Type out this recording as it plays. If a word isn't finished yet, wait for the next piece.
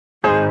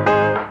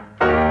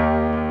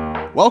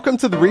Welcome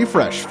to The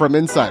Refresh from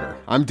Insider.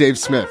 I'm Dave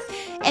Smith.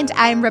 And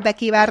I'm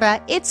Rebecca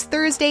Ibarra. It's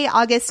Thursday,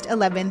 August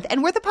 11th,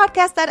 and we're the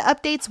podcast that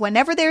updates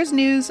whenever there's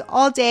news,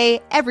 all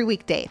day, every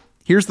weekday.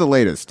 Here's the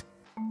latest.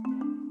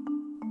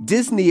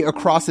 Disney,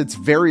 across its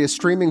various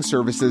streaming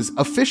services,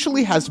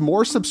 officially has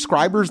more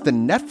subscribers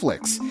than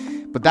Netflix.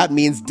 But that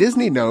means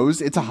Disney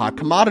knows it's a hot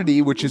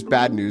commodity, which is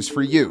bad news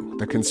for you,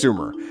 the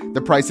consumer. The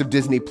price of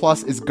Disney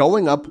Plus is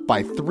going up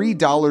by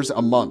 $3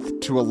 a month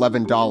to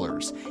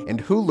 $11.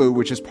 And Hulu,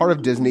 which is part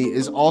of Disney,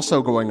 is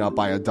also going up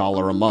by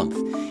 $1 a month.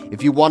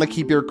 If you want to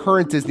keep your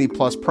current Disney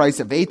Plus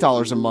price of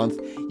 $8 a month,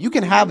 you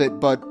can have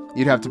it, but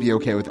you'd have to be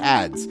okay with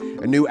ads.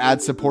 A new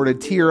ad-supported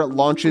tier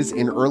launches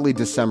in early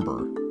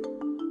December.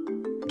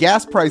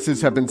 Gas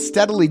prices have been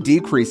steadily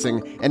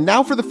decreasing, and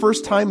now for the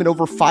first time in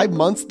over 5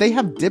 months, they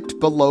have dipped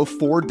below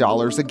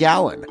 $4 a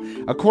gallon.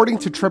 According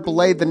to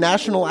AAA, the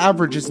national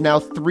average is now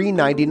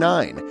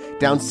 $3.99,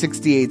 down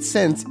 68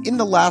 cents in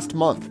the last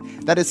month.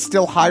 That is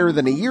still higher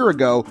than a year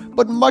ago,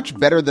 but much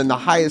better than the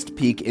highest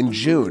peak in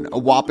June, a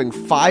whopping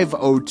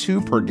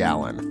 $5.02 per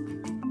gallon.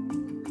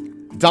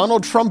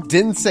 Donald Trump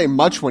didn't say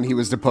much when he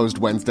was deposed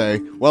Wednesday.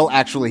 Well,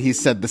 actually, he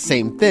said the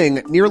same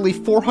thing nearly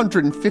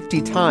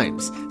 450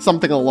 times,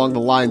 something along the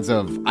lines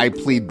of, "I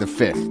plead the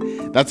fifth."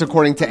 That's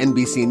according to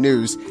NBC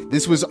News.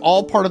 This was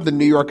all part of the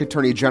New York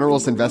Attorney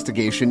General's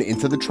investigation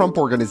into the Trump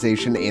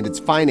Organization and its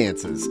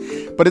finances.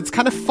 But it's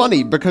kind of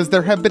funny because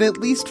there have been at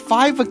least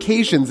 5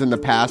 occasions in the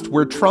past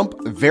where Trump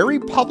very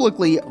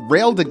publicly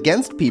railed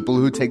against people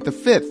who take the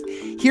fifth.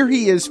 Here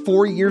he is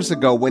 4 years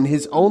ago when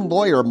his own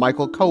lawyer,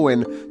 Michael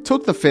Cohen,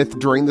 took the fifth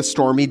during the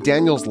Stormy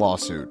Daniels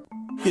lawsuit.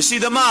 You see,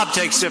 the mob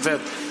takes the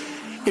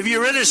fifth. If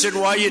you're innocent,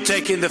 why are you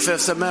taking the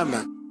Fifth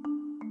Amendment?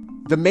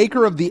 The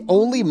maker of the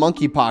only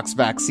monkeypox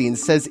vaccine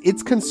says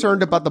it's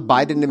concerned about the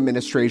Biden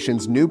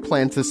administration's new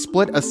plan to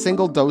split a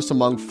single dose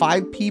among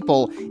 5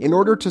 people in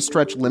order to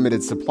stretch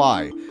limited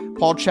supply.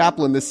 Paul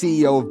Chaplin, the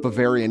CEO of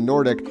Bavarian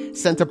Nordic,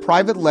 sent a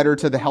private letter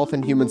to the Health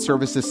and Human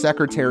Services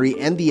Secretary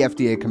and the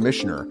FDA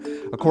Commissioner.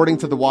 According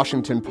to the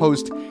Washington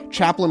Post,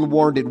 Chaplin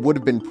warned it would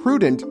have been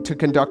prudent to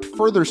conduct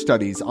further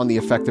studies on the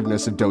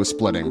effectiveness of dose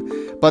splitting.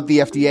 But the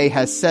FDA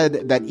has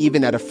said that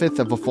even at a fifth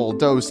of a full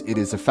dose, it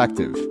is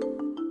effective.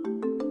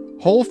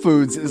 Whole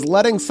Foods is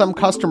letting some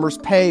customers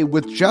pay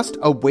with just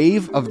a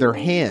wave of their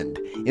hand.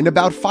 In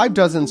about 5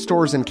 dozen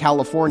stores in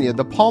California,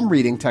 the palm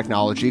reading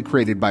technology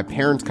created by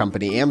parent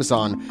company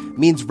Amazon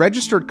means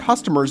registered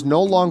customers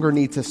no longer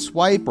need to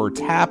swipe or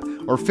tap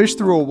or fish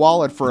through a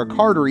wallet for a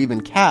card or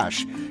even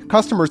cash.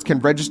 Customers can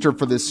register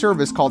for this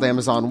service called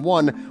Amazon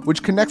One,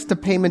 which connects to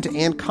payment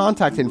and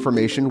contact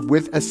information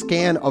with a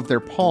scan of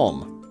their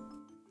palm.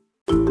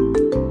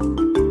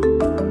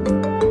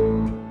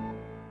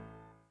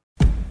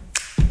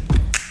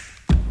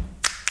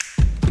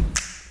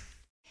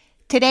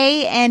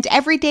 Today and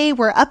every day,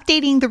 we're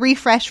updating the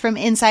refresh from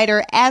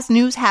Insider as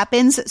news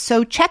happens,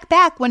 so check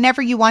back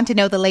whenever you want to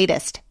know the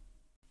latest.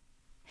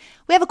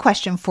 We have a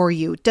question for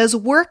you. Does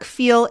work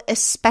feel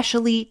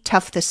especially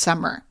tough this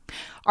summer?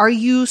 Are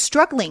you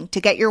struggling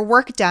to get your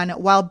work done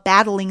while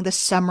battling the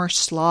summer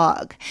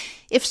slog?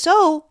 If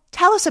so,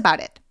 tell us about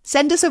it.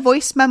 Send us a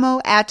voice memo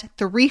at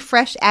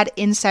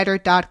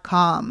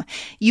therefresh@insider.com.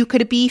 You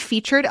could be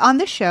featured on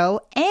the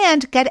show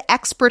and get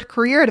expert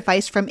career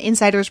advice from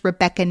Insider's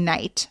Rebecca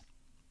Knight.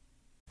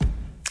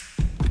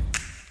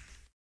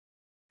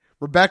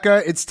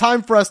 Rebecca, it's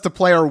time for us to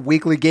play our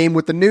weekly game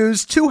with the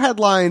news, 2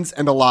 headlines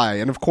and a lie.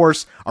 And of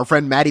course, our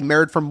friend Maddie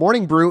Merritt from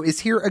Morning Brew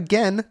is here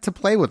again to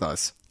play with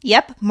us.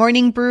 Yep,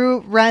 Morning Brew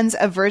runs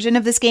a version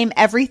of this game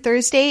every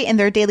Thursday in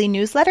their daily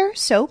newsletter.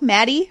 So,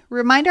 Maddie,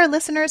 remind our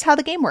listeners how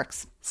the game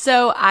works.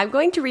 So I'm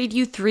going to read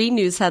you 3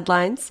 news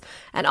headlines,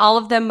 and all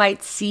of them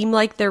might seem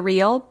like they're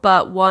real,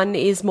 but one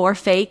is more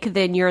fake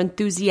than your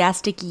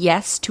enthusiastic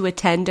yes to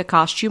attend a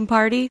costume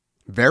party.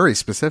 Very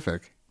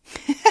specific.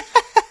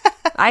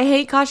 I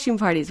hate costume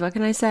parties. What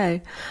can I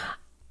say?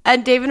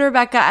 And Dave and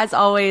Rebecca, as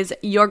always,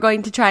 you're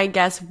going to try and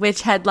guess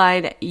which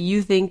headline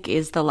you think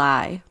is the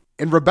lie.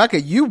 And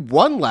Rebecca, you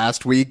won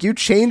last week. You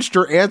changed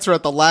your answer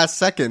at the last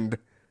second.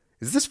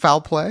 Is this foul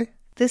play?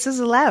 This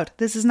is allowed.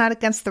 This is not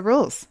against the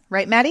rules.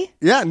 Right, Maddie?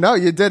 Yeah, no,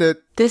 you did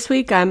it. This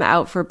week I'm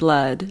out for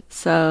blood,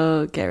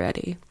 so get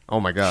ready. Oh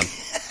my God.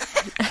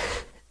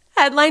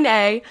 Headline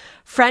A,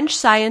 French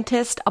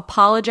scientist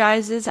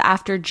apologizes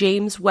after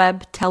James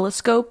Webb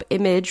Telescope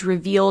image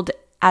revealed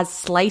as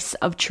slice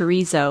of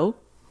chorizo.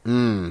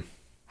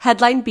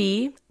 Headline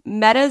B,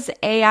 Meta's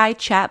AI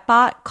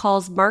chatbot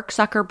calls Mark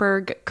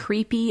Zuckerberg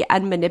creepy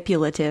and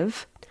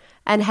manipulative.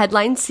 And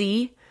headline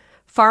C,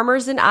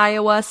 farmers in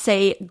Iowa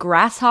say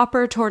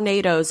grasshopper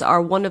tornadoes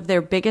are one of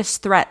their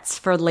biggest threats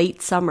for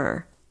late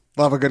summer.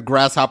 Love a good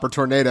grasshopper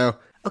tornado.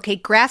 Okay,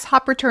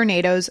 grasshopper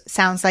tornadoes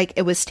sounds like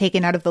it was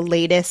taken out of the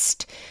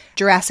latest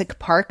Jurassic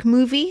Park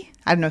movie.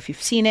 I don't know if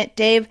you've seen it,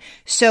 Dave.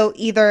 So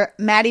either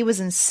Maddie was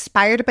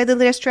inspired by the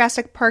latest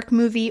Jurassic Park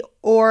movie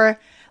or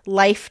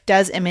life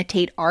does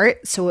imitate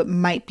art, so it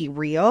might be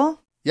real.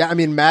 Yeah, I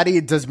mean,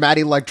 does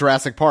Maddie like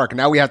Jurassic Park?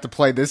 Now we have to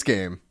play this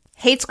game.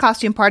 Hates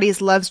costume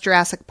parties, loves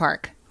Jurassic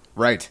Park.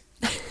 Right.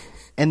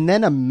 And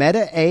then a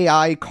Meta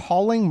AI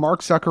calling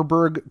Mark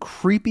Zuckerberg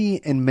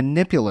creepy and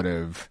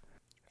manipulative.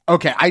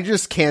 Okay, I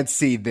just can't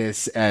see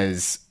this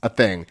as a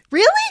thing.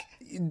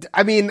 Really?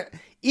 I mean,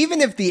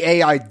 even if the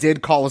AI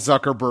did call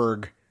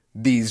Zuckerberg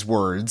these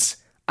words,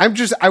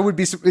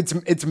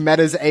 it's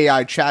Meta's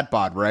AI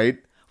chatbot, right?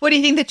 What do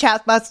you think the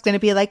chatbot's going to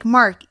be like?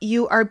 Mark,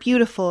 you are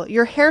beautiful.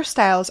 Your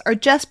hairstyles are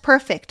just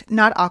perfect.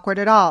 Not awkward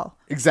at all.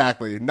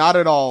 Exactly. Not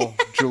at all,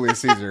 Julius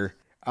Caesar.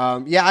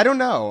 Yeah, I don't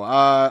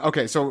know.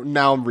 Okay, so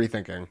now I'm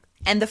rethinking.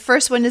 And the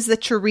first one is the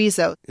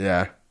chorizo.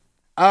 Yeah.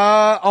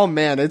 Oh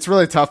man, it's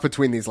really tough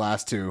between these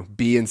last two,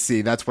 B and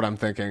C. That's what I'm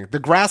thinking. The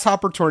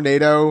grasshopper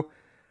tornado,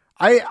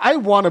 I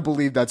want to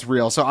believe that's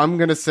real. So I'm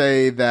going to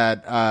say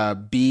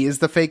that B is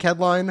the fake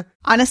headline.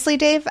 Honestly,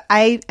 Dave,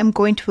 I am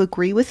going to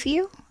agree with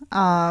you.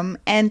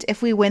 And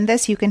if we win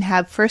this, you can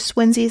have first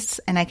winsies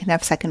and I can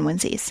have second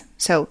winsies.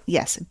 So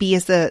yes, B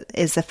is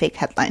the fake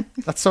headline.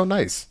 That's so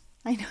nice.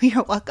 I know,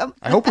 you're welcome.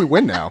 I hope we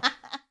win now.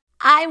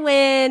 I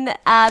win.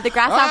 The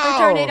grasshopper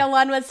tornado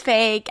one was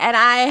fake, and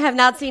I have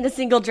not seen a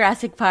single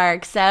Jurassic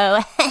Park, so...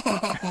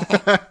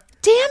 Damn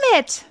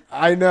it!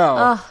 I know.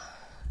 Oh,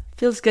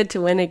 feels good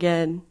to win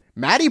again.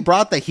 Maddie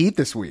brought the heat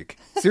this week.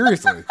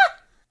 Seriously.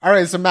 All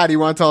right, so Maddie, you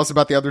want to tell us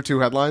about the other two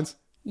headlines?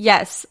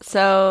 Yes,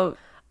 so...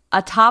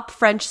 A top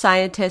French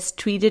scientist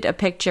tweeted a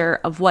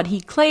picture of what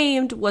he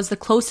claimed was the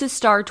closest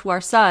star to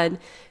our sun,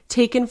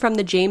 taken from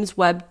the James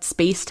Webb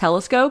Space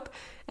Telescope.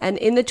 And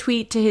in the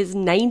tweet to his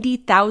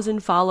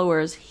 90,000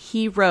 followers,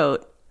 he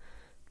wrote,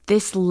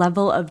 "This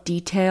level of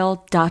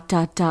detail, ...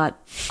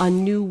 A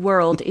new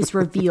world is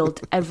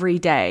revealed every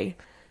day."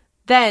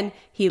 Then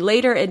he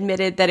later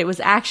admitted that it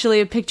was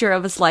actually a picture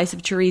of a slice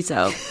of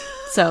chorizo.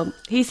 So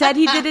he said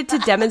he did it to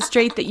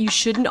demonstrate that you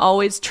shouldn't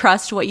always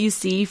trust what you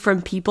see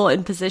from people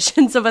in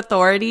positions of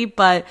authority.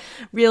 But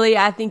really,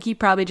 I think he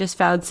probably just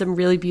found some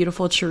really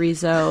beautiful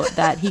chorizo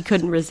that he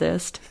couldn't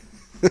resist.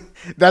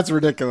 That's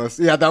ridiculous.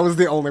 Yeah, that was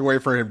the only way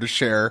for him to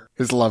share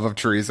his love of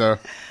chorizo.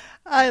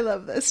 I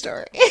love this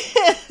story.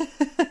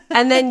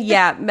 And then,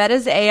 yeah,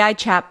 Meta's AI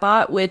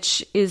chatbot,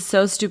 which is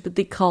so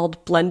stupidly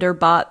called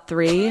BlenderBot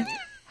 3,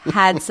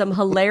 had some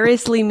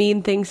hilariously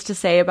mean things to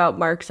say about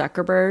Mark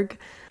Zuckerberg.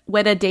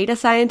 When a data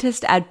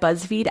scientist at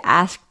BuzzFeed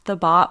asked the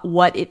bot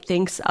what it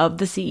thinks of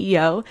the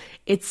CEO,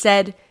 it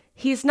said,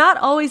 "He's not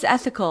always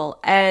ethical,"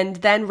 and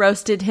then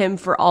roasted him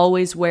for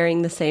always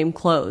wearing the same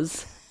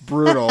clothes.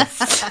 Brutal.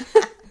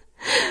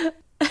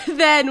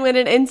 Then, when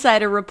an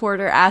insider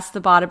reporter asked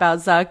the bot about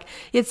Zuck,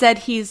 it said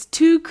he's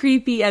too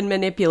creepy and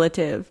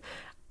manipulative.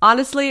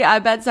 Honestly, I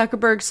bet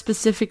Zuckerberg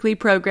specifically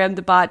programmed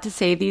the bot to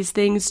say these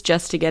things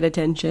just to get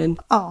attention.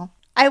 Oh,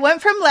 I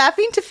went from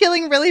laughing to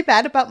feeling really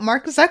bad about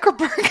Mark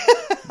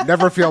Zuckerberg.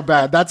 Never feel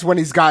bad. That's when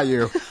he's got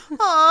you.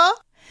 Aw.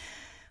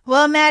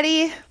 Well,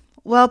 Maddie,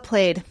 well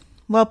played.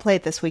 Well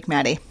played this week,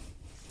 Maddie.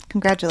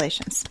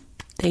 Congratulations.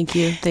 Thank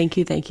you. Thank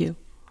you. Thank you.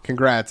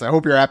 Congrats. I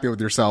hope you're happy with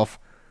yourself.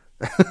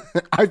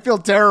 I feel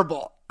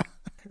terrible.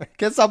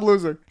 Guess I'm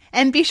losing.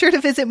 And be sure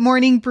to visit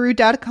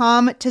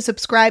morningbrew.com to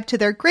subscribe to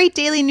their great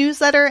daily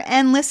newsletter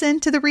and listen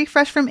to the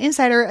Refresh from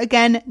Insider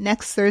again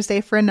next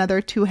Thursday for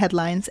another 2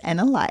 headlines and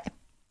a lie.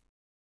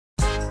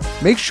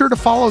 Make sure to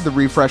follow the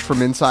Refresh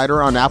from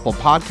Insider on Apple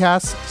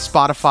Podcasts,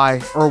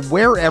 Spotify, or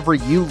wherever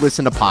you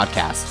listen to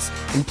podcasts.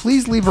 And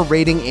please leave a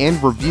rating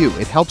and review.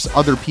 It helps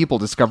other people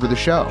discover the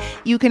show.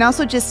 You can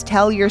also just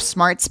tell your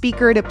smart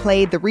speaker to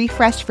play the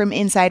Refresh from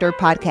Insider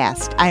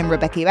podcast. I'm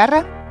Rebecca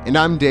Ibarra. And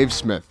I'm Dave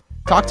Smith.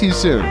 Talk to you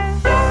soon.